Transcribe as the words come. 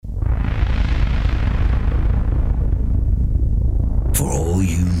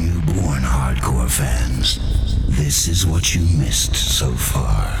hardcore fans, this is what you missed so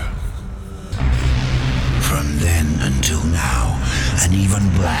far. From then until now, and even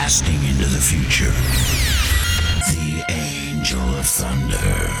blasting into the future, the Angel of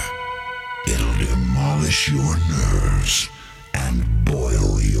Thunder. It'll demolish your nerves and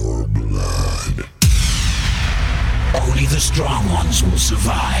boil your blood. Only the strong ones will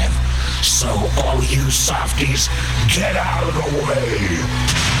survive, so all you softies, get out of the way!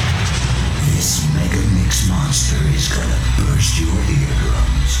 This mega mix monster is gonna burst your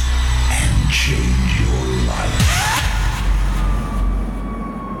eardrums and change your life.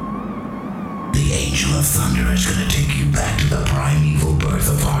 The Angel of Thunder is gonna take you back to the primeval birth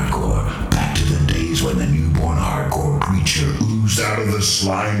of hardcore, back to the days when the newborn hardcore creature oozed out of the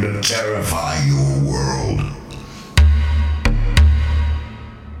slime to terrify your world.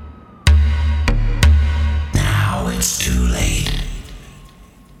 Now it's too late.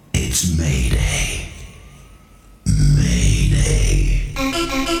 It's Mayday. Mayday.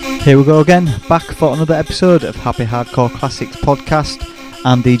 Here we go again, back for another episode of Happy Hardcore Classics podcast.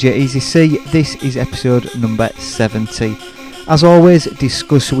 I'm DJ Easy C. This is episode number 70. As always,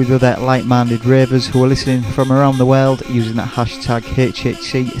 discuss with other like-minded ravers who are listening from around the world using that hashtag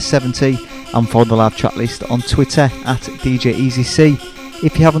HHC70 and follow the live chat list on Twitter at DJ Easy C.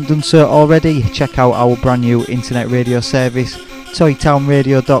 If you haven't done so already, check out our brand new internet radio service.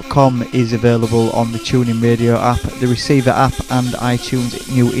 Toytownradio.com is available on the TuneIn Radio app, the Receiver app and iTunes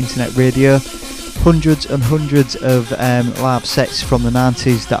new internet radio. Hundreds and hundreds of live sets from the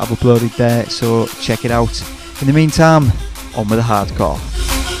 90s that I've uploaded there, so check it out. In the meantime, on with the hardcore.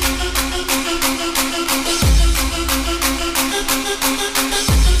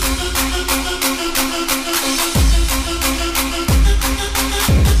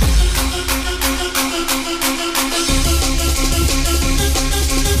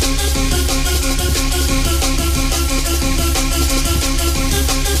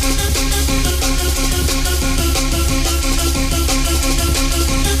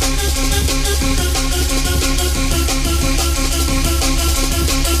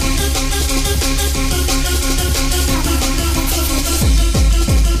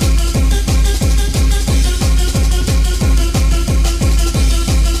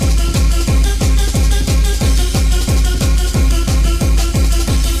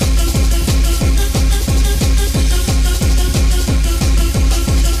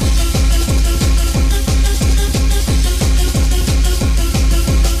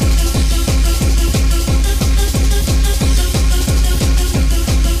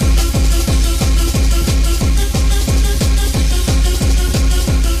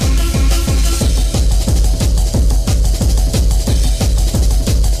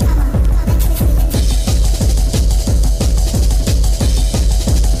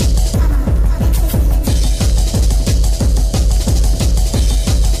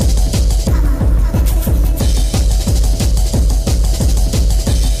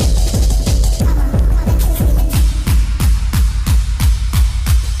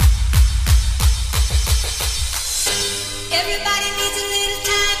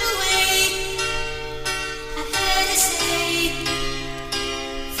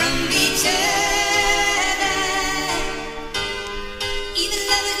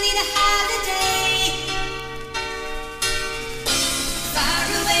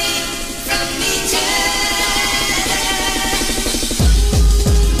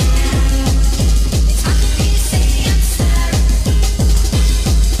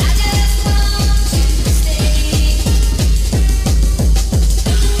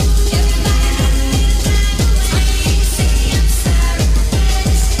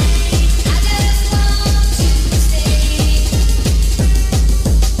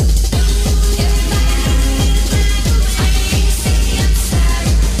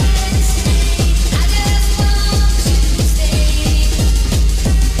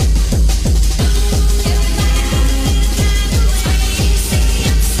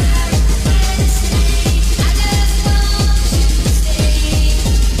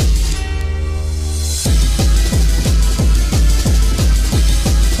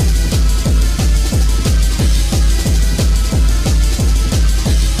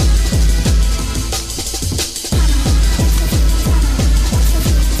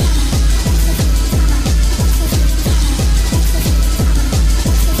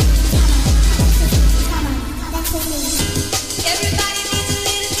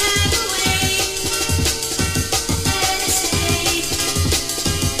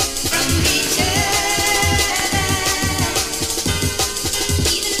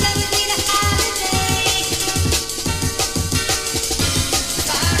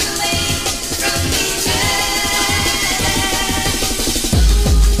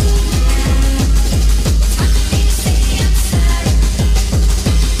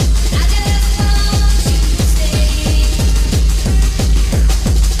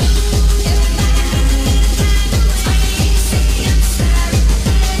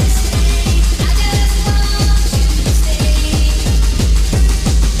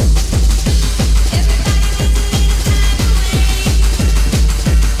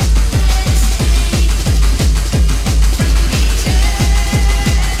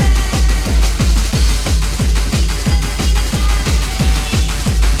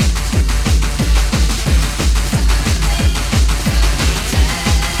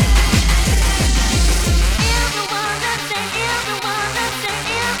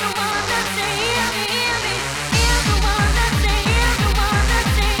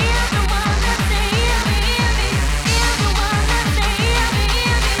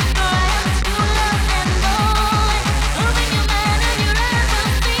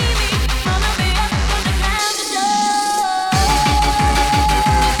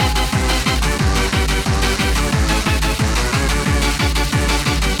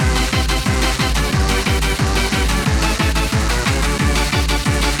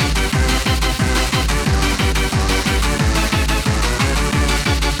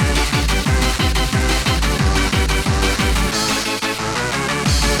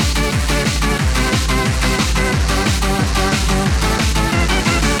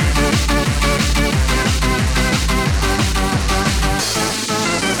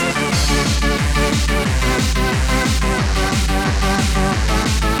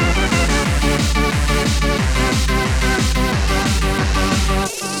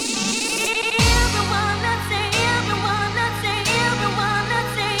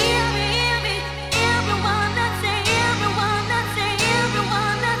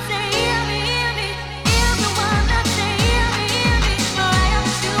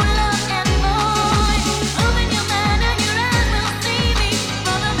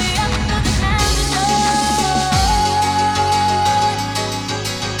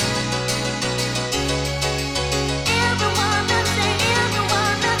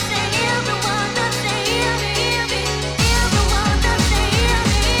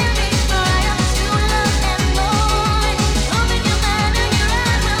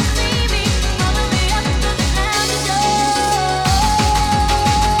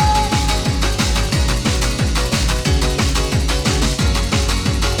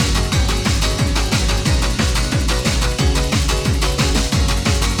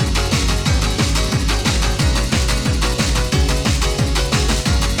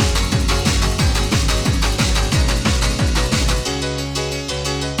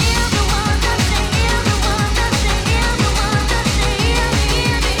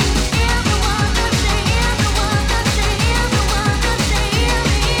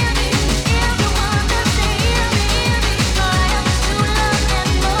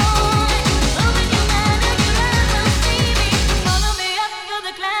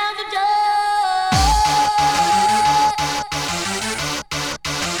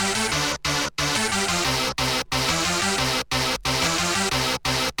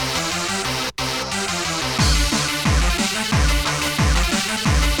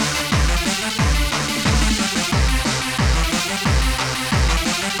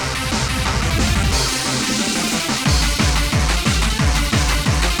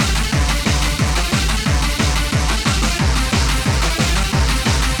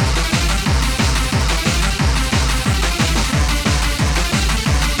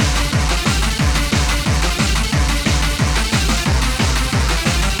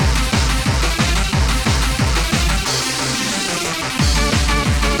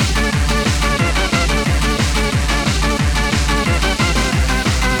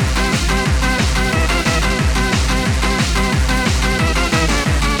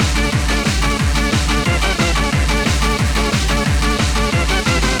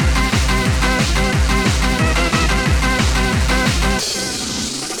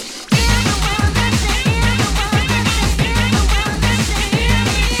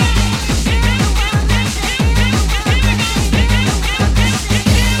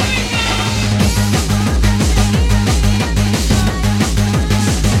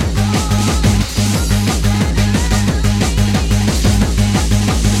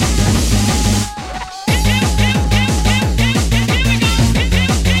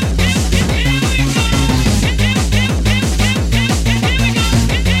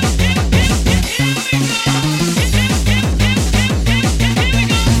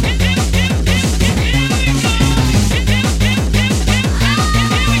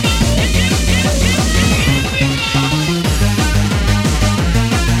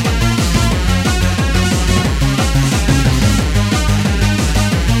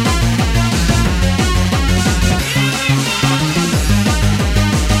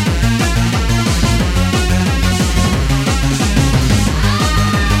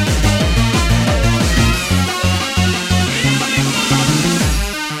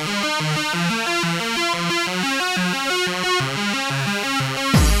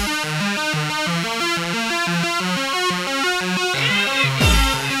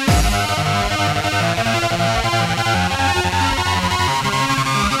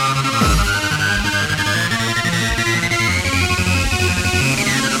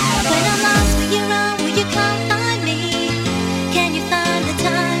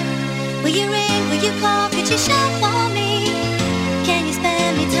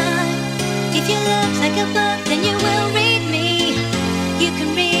 book, then you will read me. You can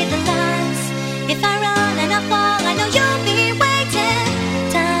read the lines. If I run and I fall, I know you'll be waiting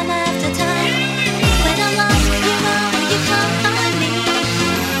time after time. When I'm lost, you run, will you come find me?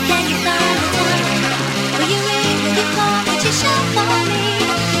 Can you find the time? Will you read, will you call, would you shout for me?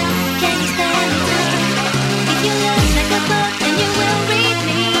 Can you stand the time? If you look like a book, then you will read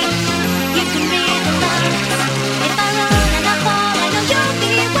me. You can read the lines. If I run and I fall, I know you'll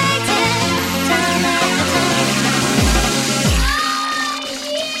be waiting time after time.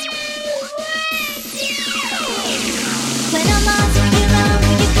 When I'm lost, you run,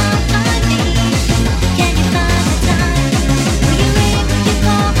 will you come find me? Can you find the time? Will you read, will you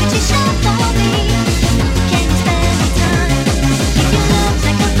call, would you shout for me? Can you spend the time? If you look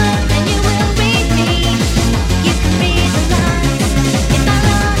like a book, then you will read me. You can read the lines. If I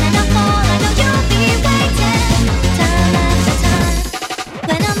run and I fall, I know you'll be waiting time after time.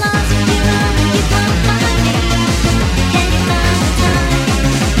 When I'm lost, you run, will you come find me? Can you find the time?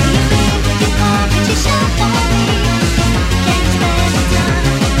 Will you read, will you call, would you shout for me? Can you spend the time?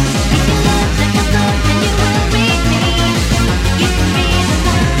 If you look like a book, then you will read me. You can read the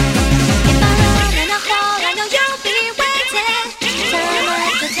lines. If I run and I fall, I know you'll be waiting time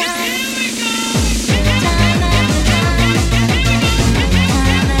after time. Time after time. Time after time.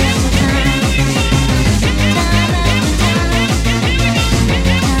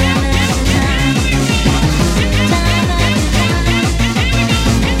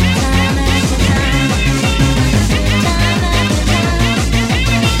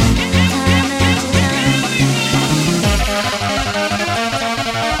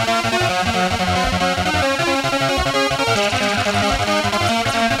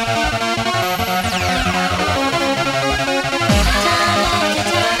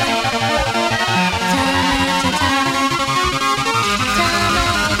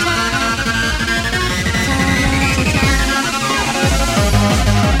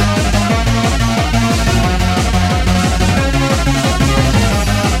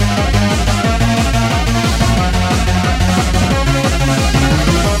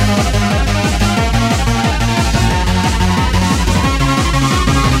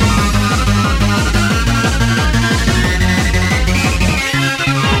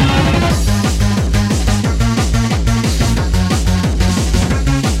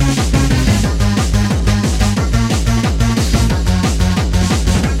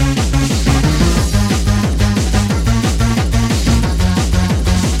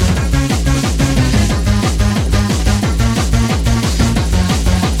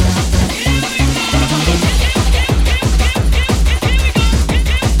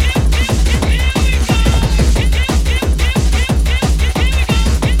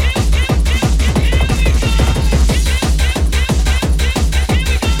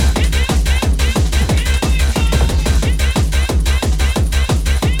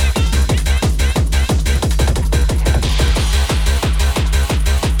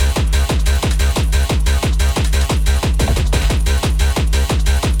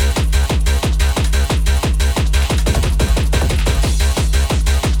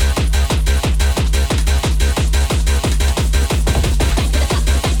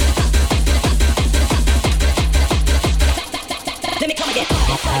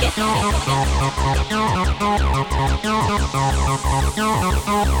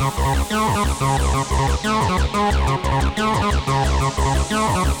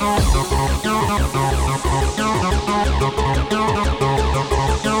 after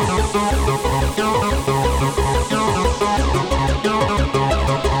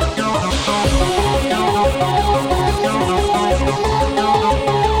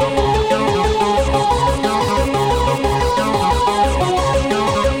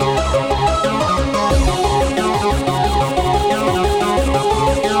time. Time after time. Time after time. Time after time. Time after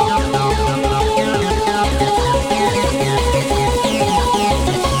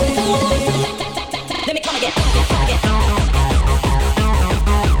Let me come again.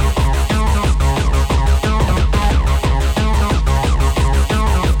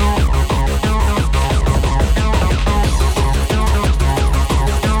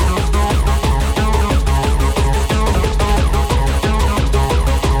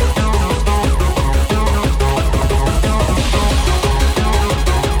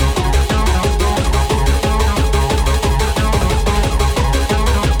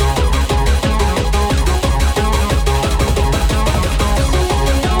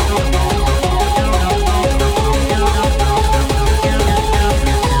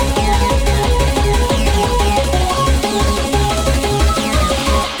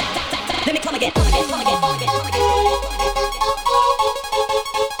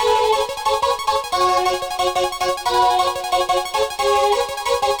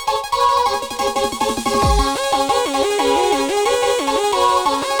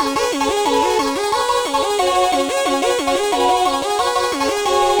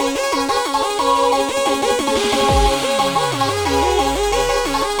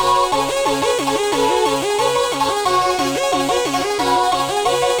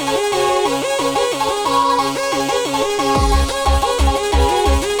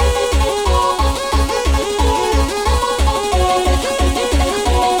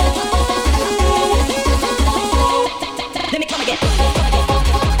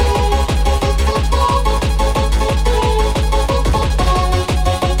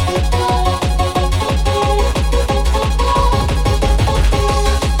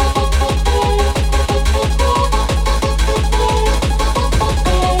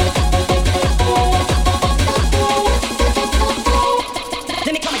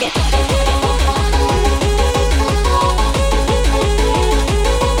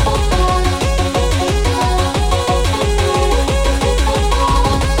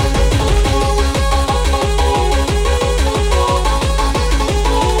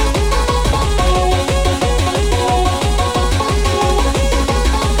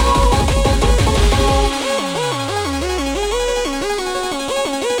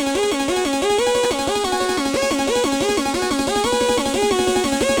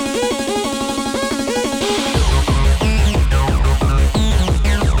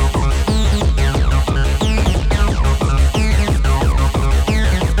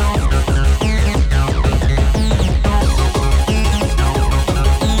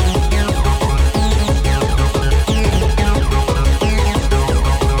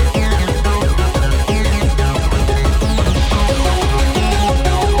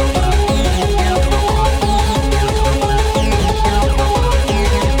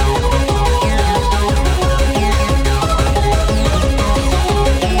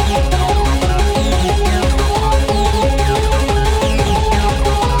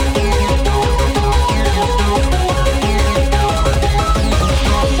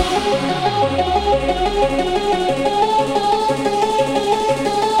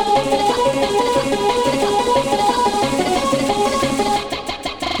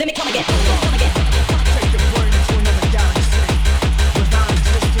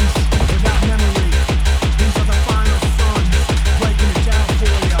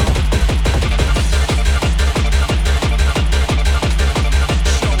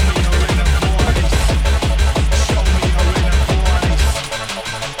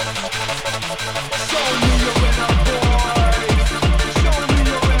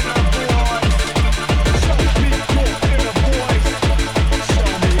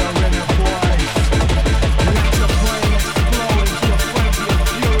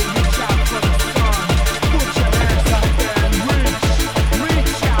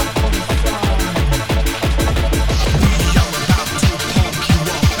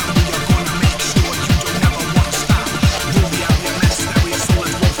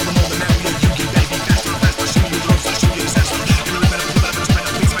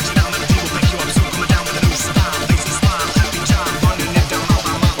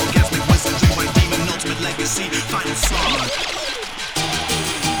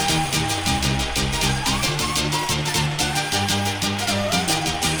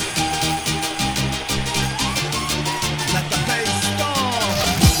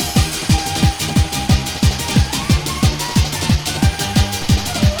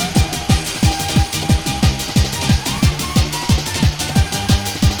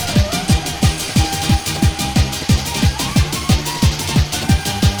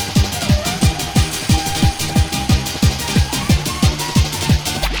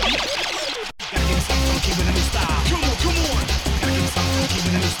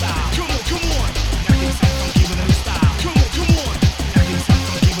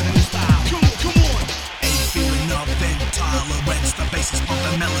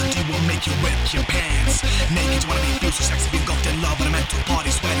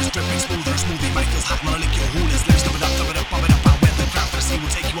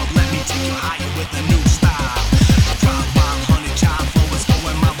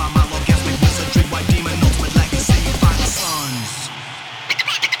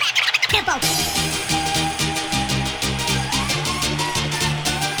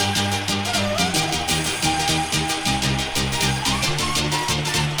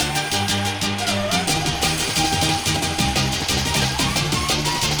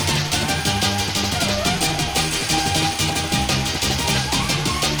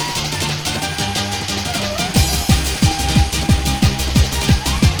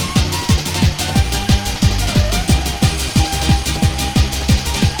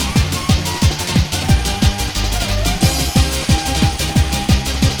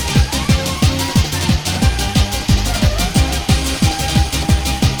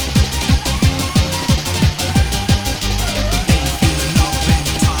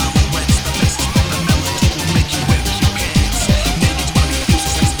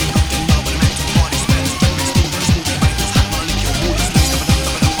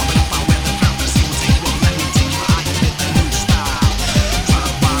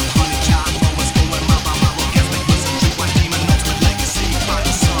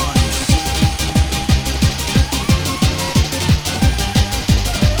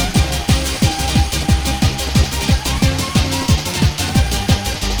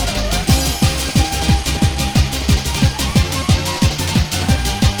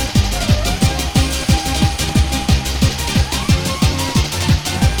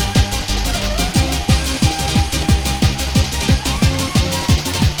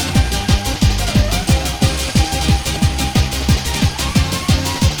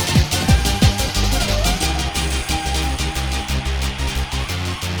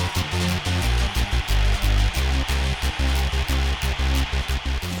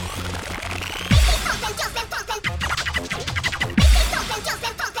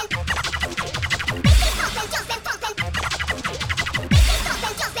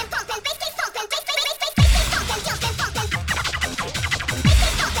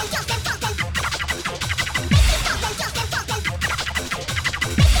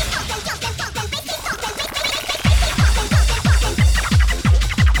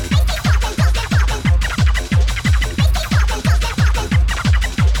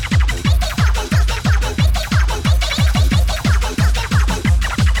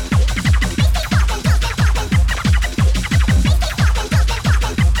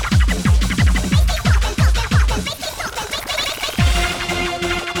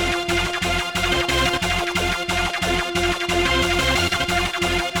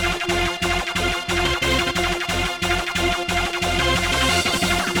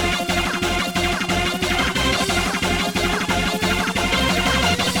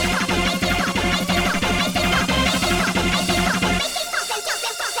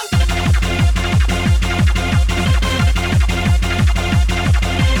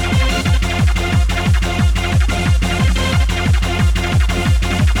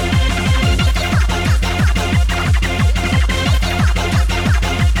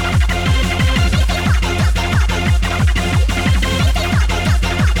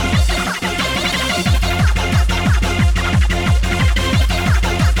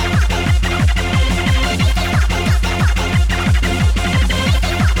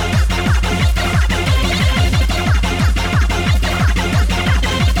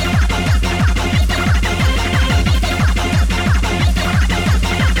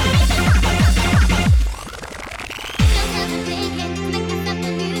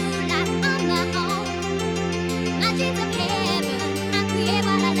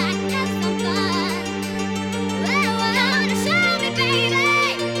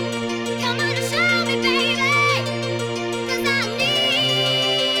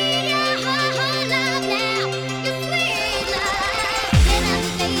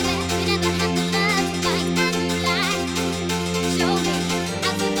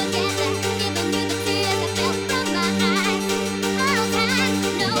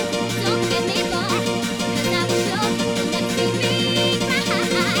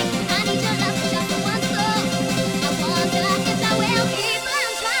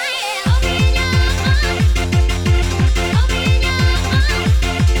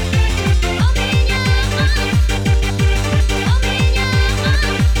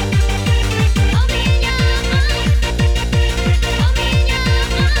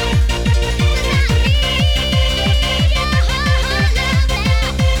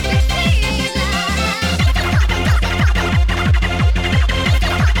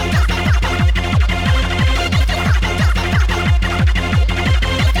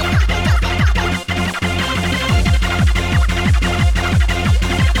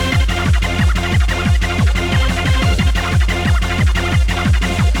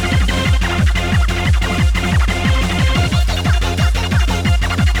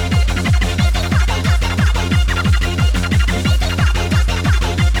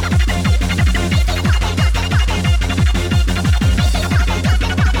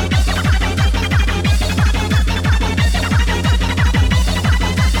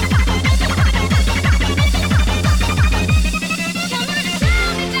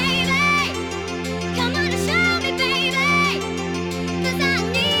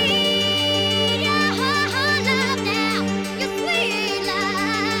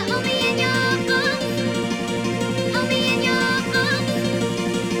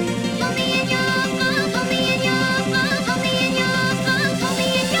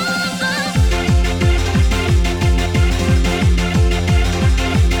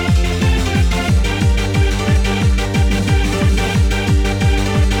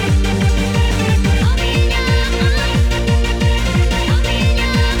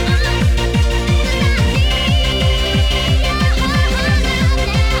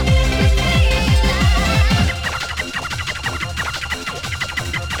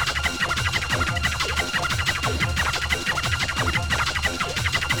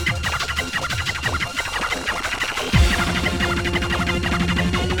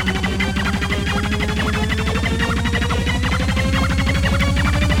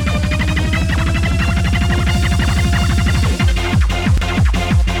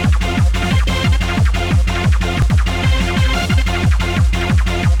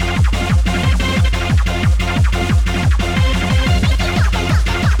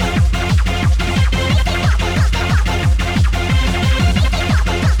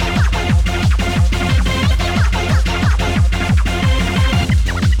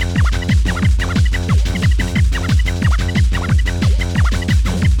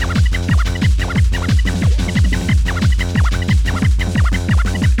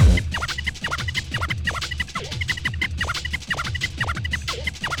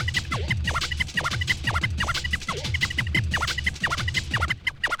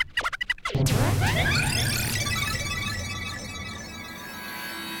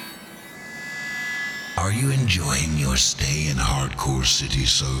 Are you enjoying your stay in Hardcore City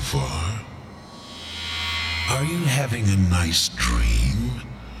so far? Are you having a nice dream?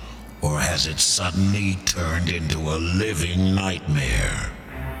 Or has it suddenly turned into a living nightmare?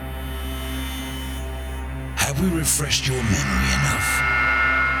 Have we refreshed your memory enough?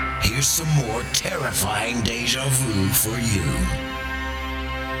 Here's some more terrifying deja vu for you.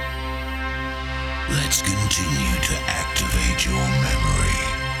 Let's continue to activate your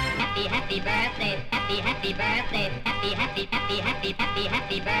memory. Happy birthday, happy birthday, happy birthday, happy birthday, happy birthday,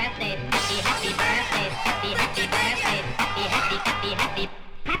 happy birthday.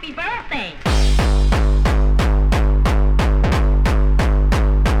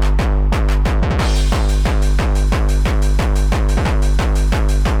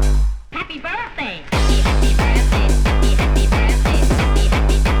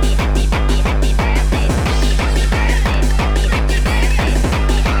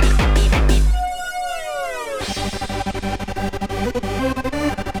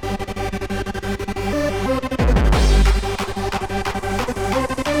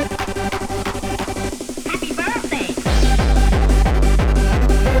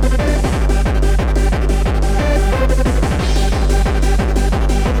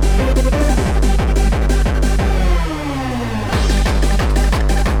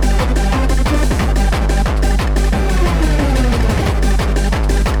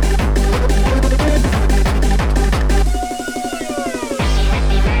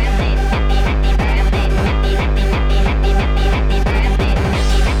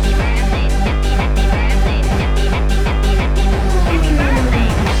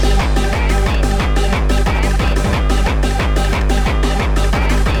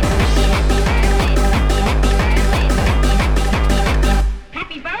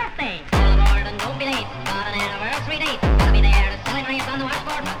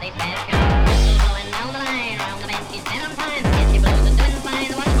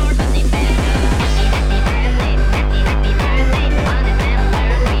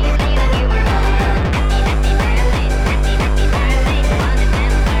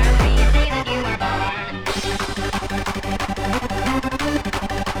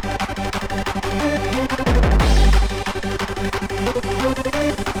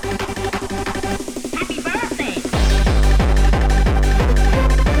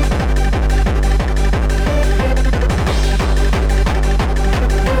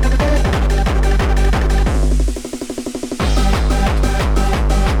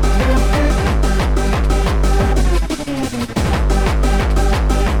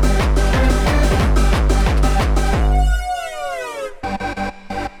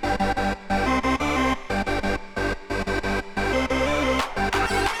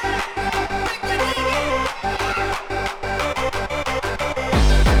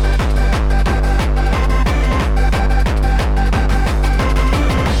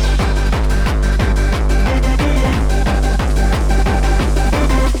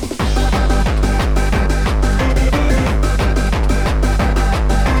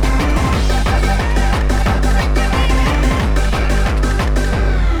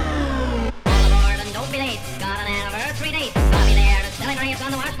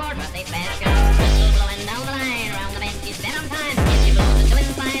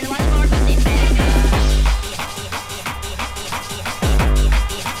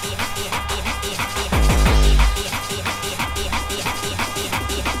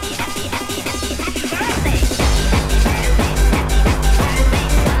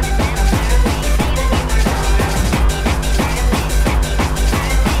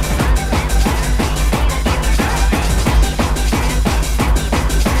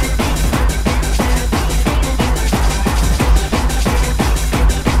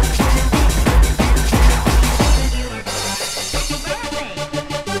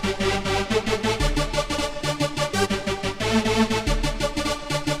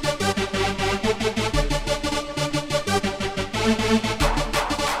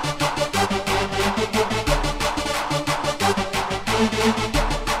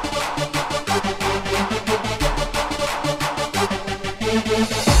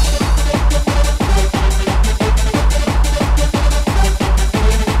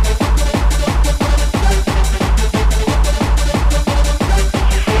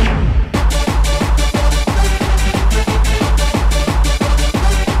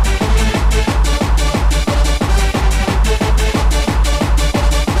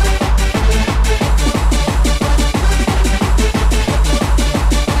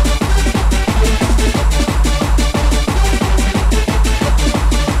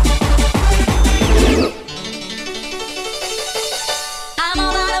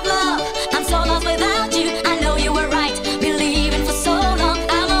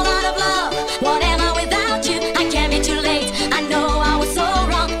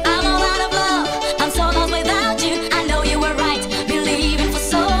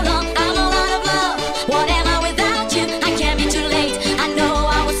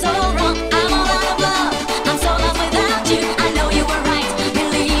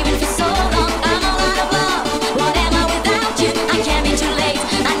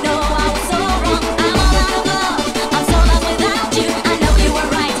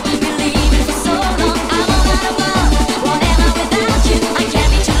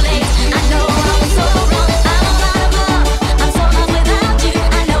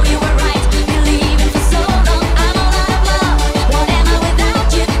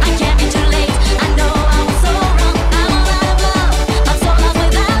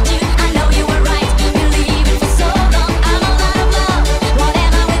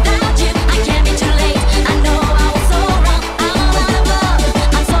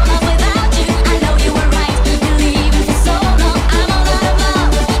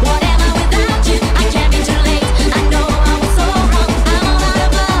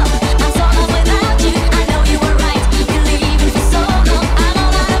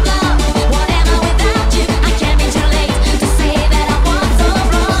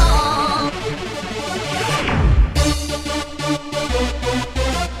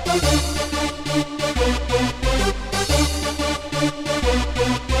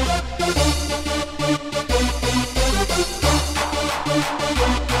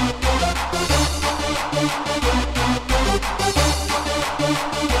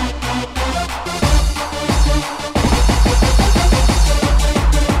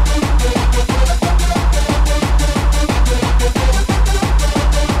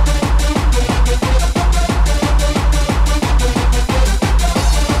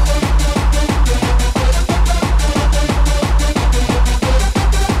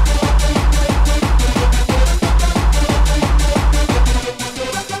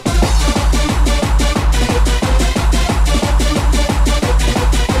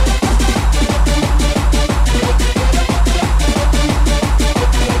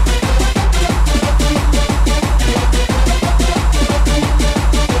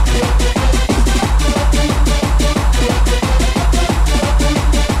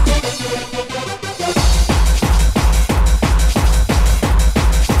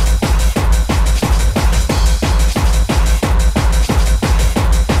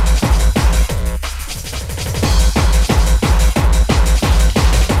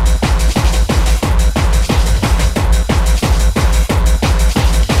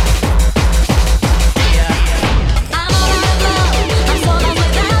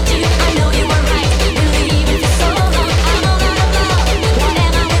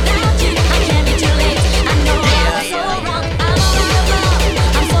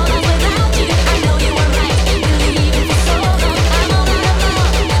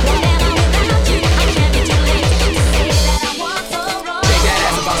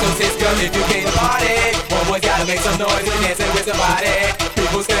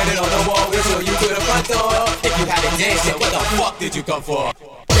 Did you come for?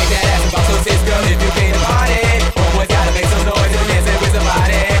 Shake that ass and bounce those tits, girl, if you came to party. Homeboys gotta make some noise and dancing with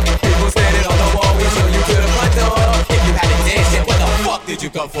somebody. People standing on the wall, we show you to the front door. If you haven't danced yet, what the fuck did you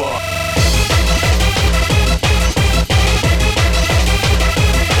come for?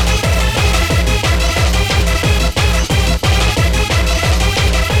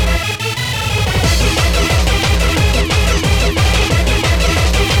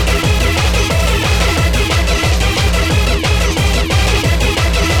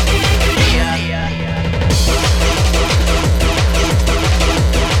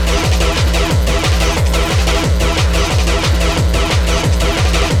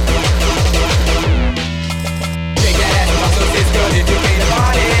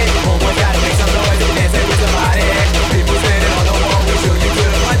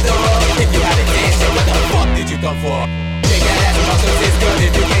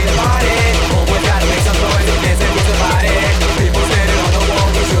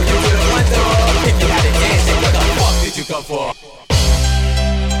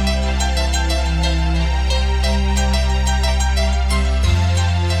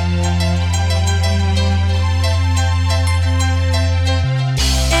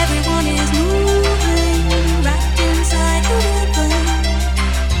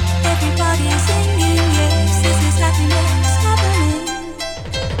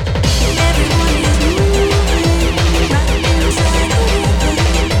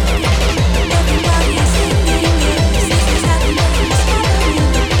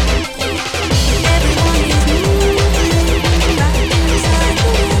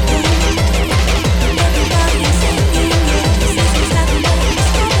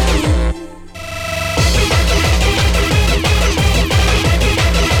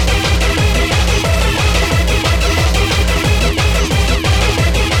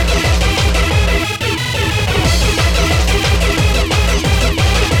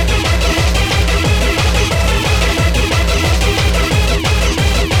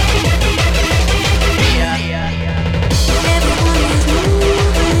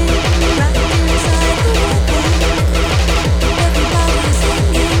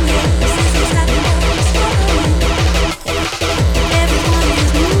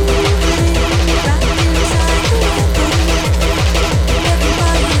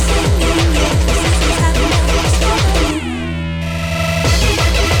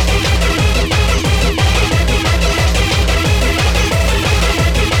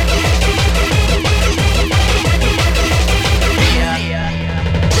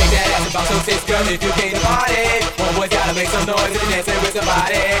 If you came to party, homeboys gotta make some noise and dancing with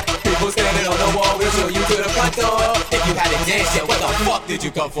somebody. People standing on the wall, we'll show you to the front door. If you haven't danced yet, what the fuck did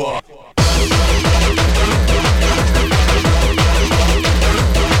you come for?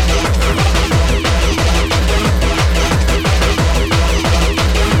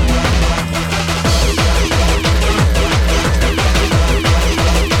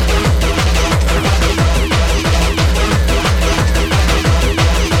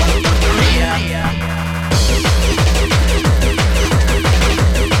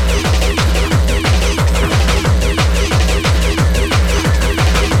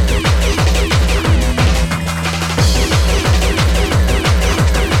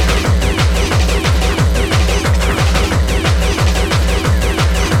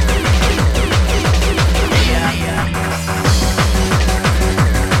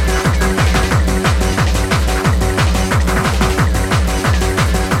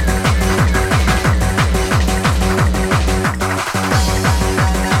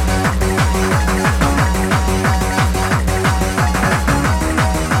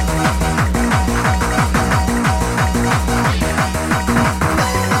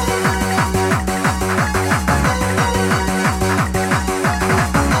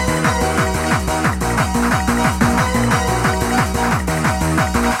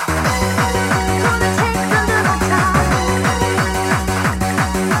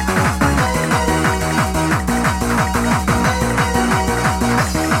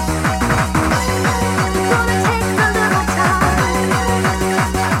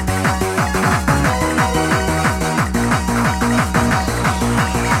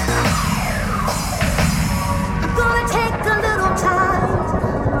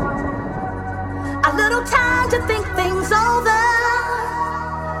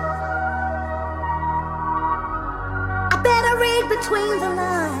 read between the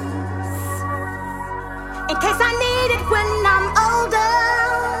lines in case I need it when I'm older.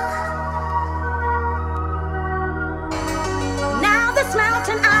 Now this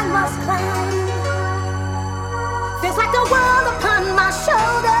mountain I must climb feels like the world upon my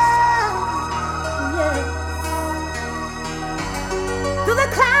shoulder. Yeah. Through the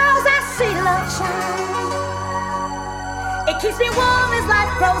clouds I see love shine. It keeps me warm as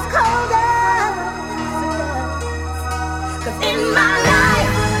life grows colder. 'Cause in my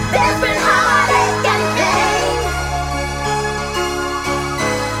life there's been heartache and pain.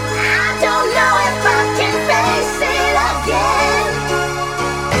 I don't know if I can face it again.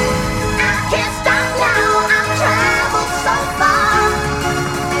 I can't stop now, I've traveled so far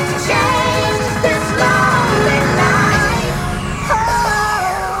to change this lonely life. Oh,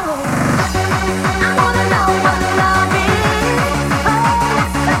 I wanna know what love is. Oh,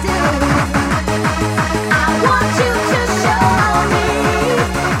 yes I do. I want you to show me.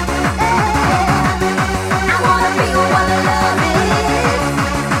 I wanna feel what love is.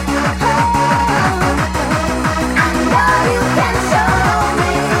 I know you can show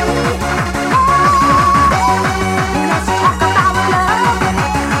me. Let's talk about love.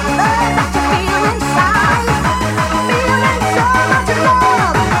 Love that you feel inside. Feeling so much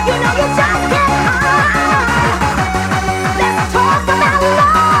love. You know you just get high. Let's talk about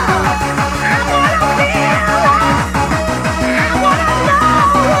love. I wanna feel it. I wanna know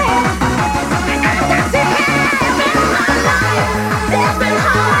it. I got to have in my life. There's been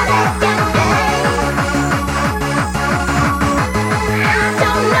heartache and pain. I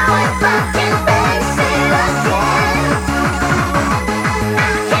don't know if I can face it again.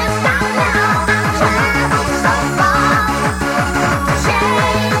 I can't stop now. I've traveled so far to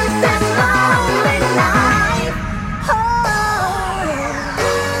change this lonely life. Oh.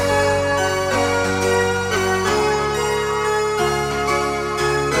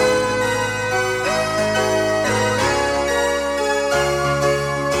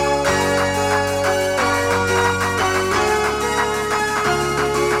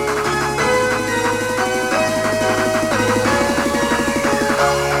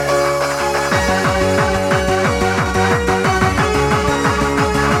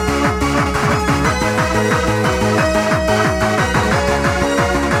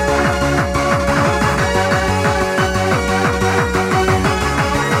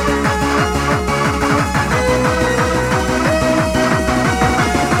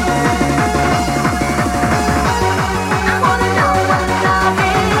 I wanna know what love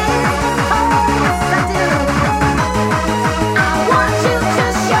is. Oh, yes I do. I want you to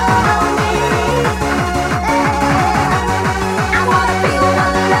show me. I wanna feel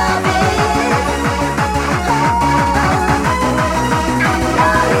what love is. I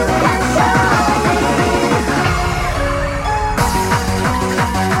know you can show me.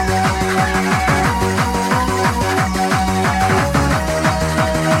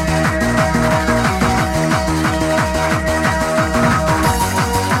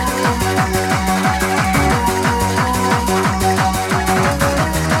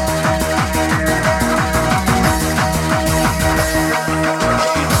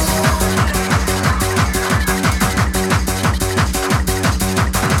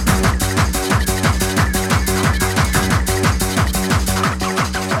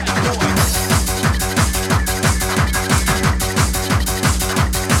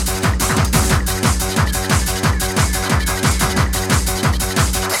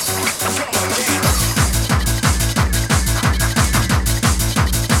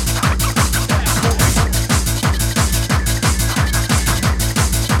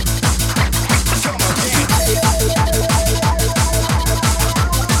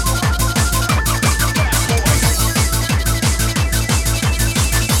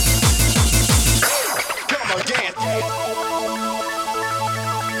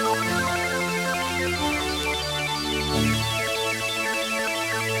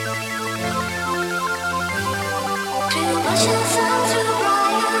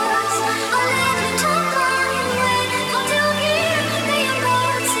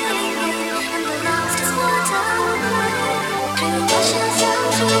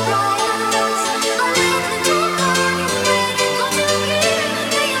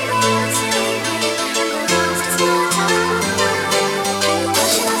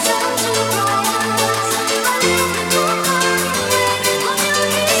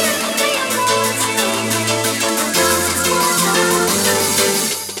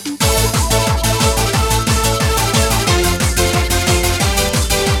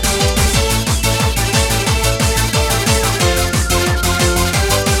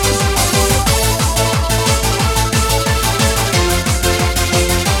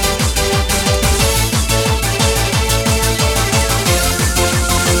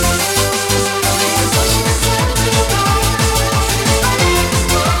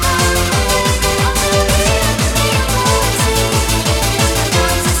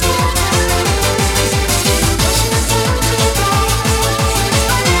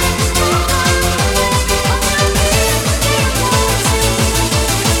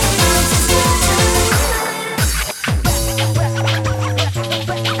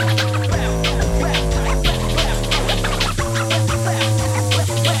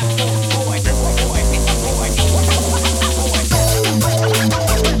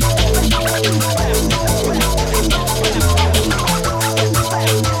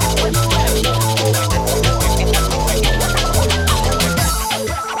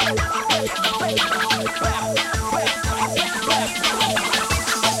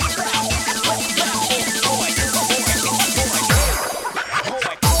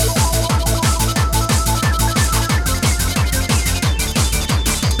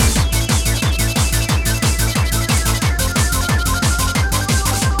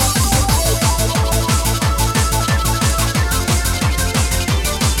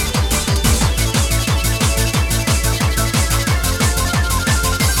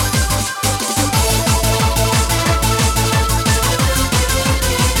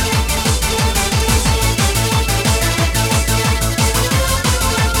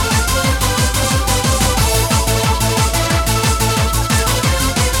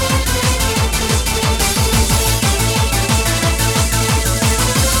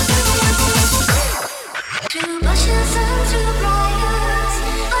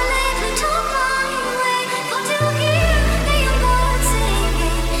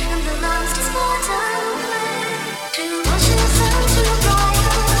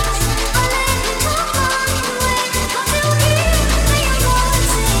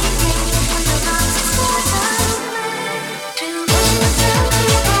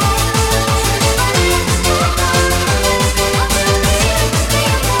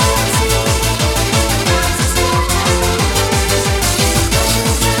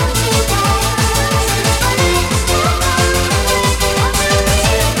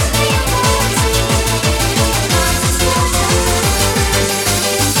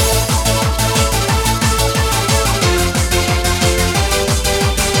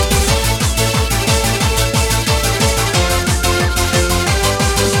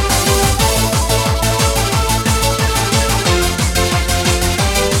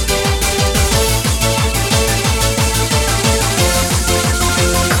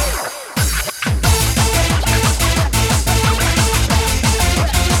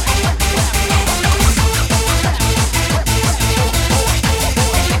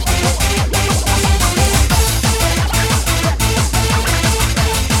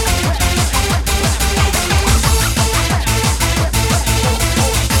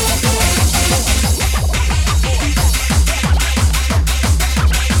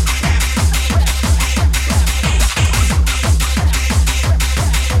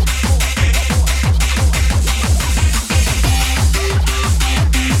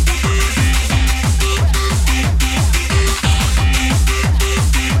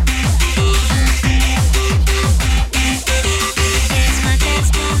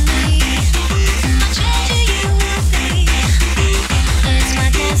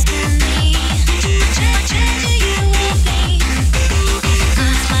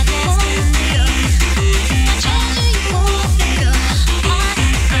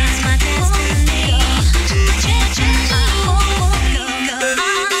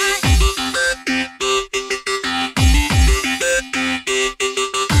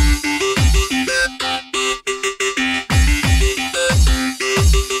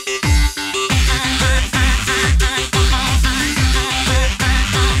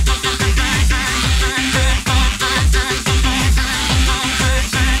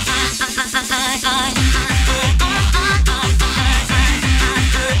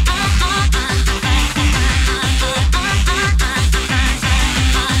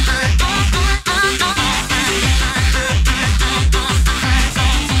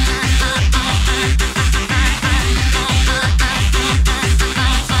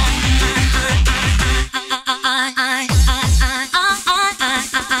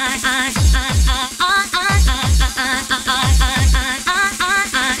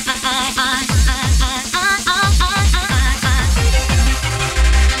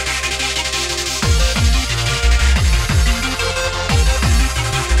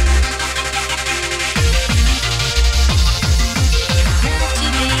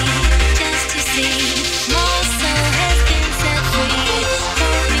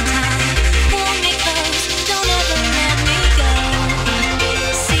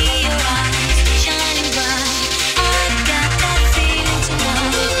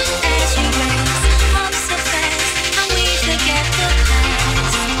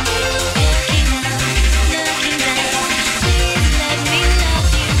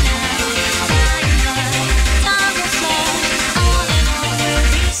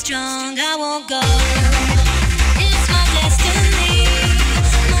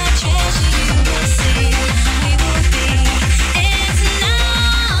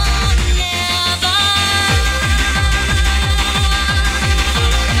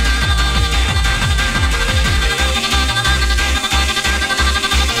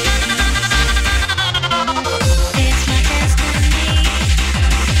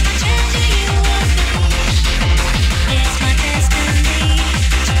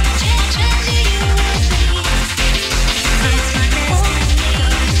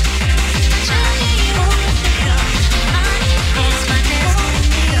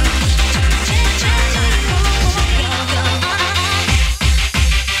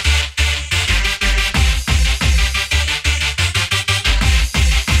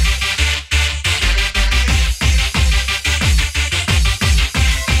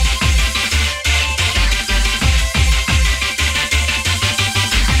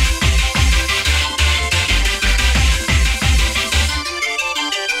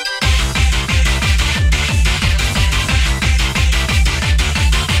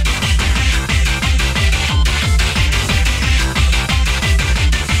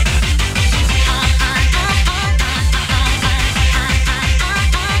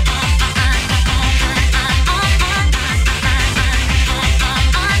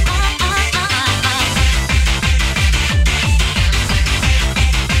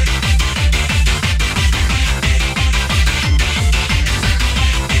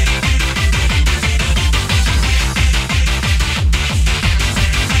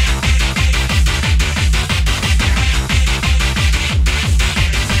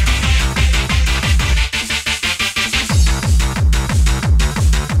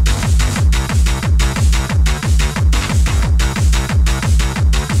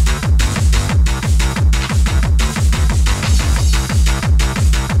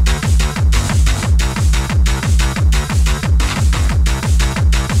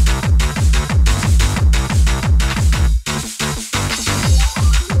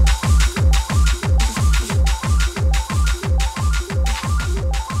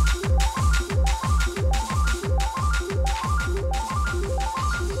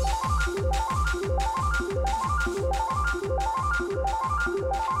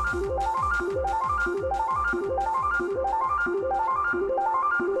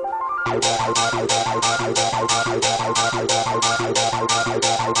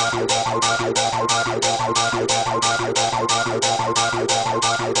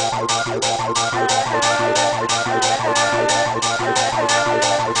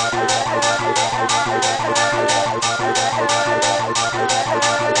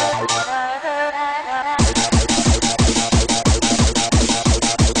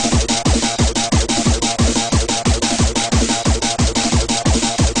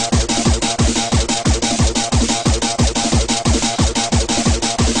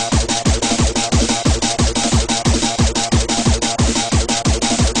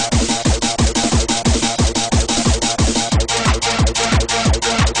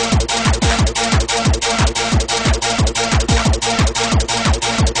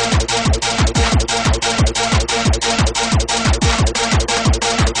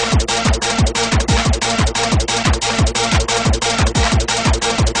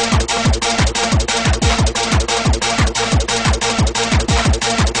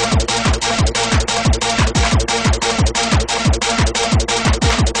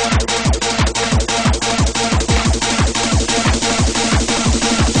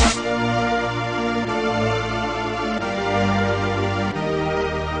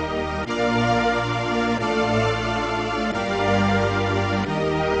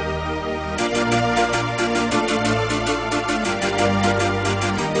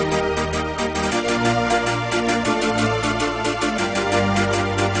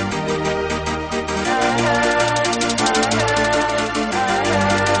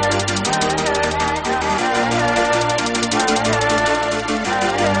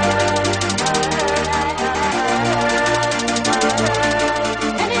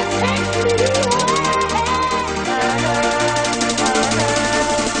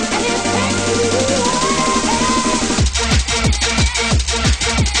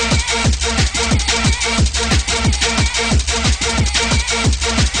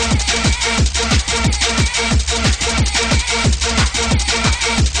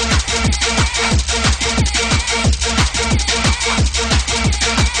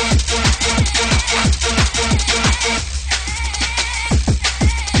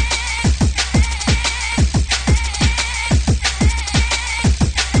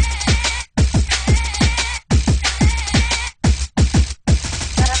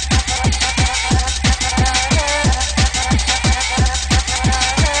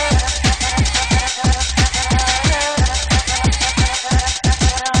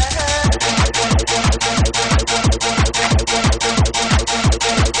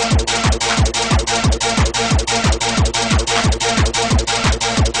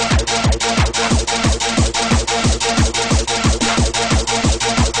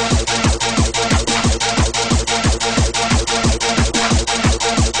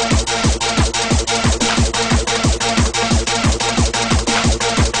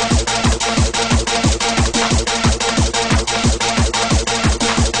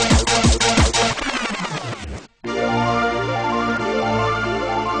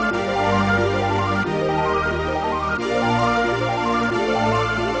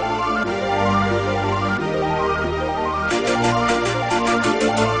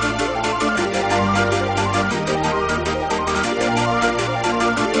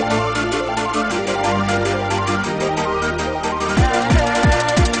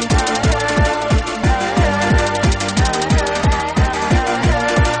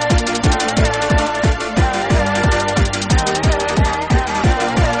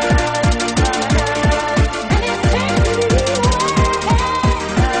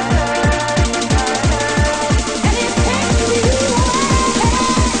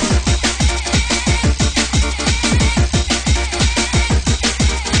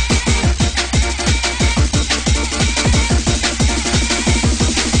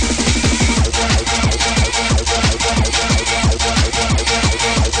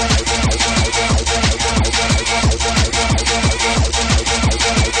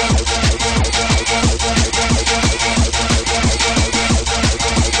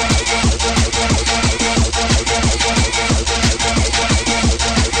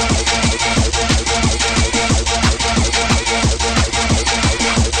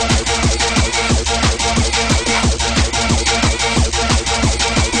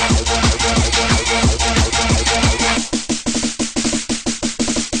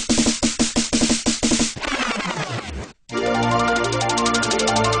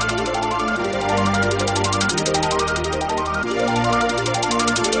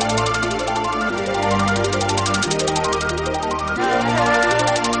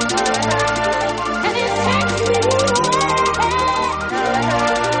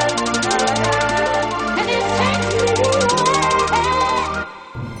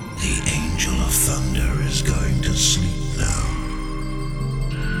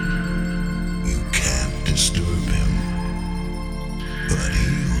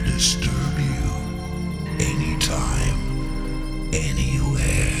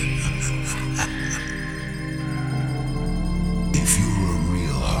 If you're a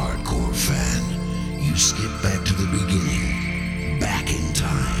real hardcore fan, you skip back to the beginning, back in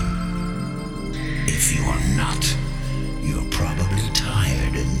time. If you are not, you're probably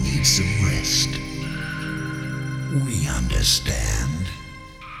tired and need some rest. We understand.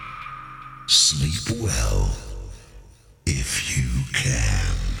 Sleep well.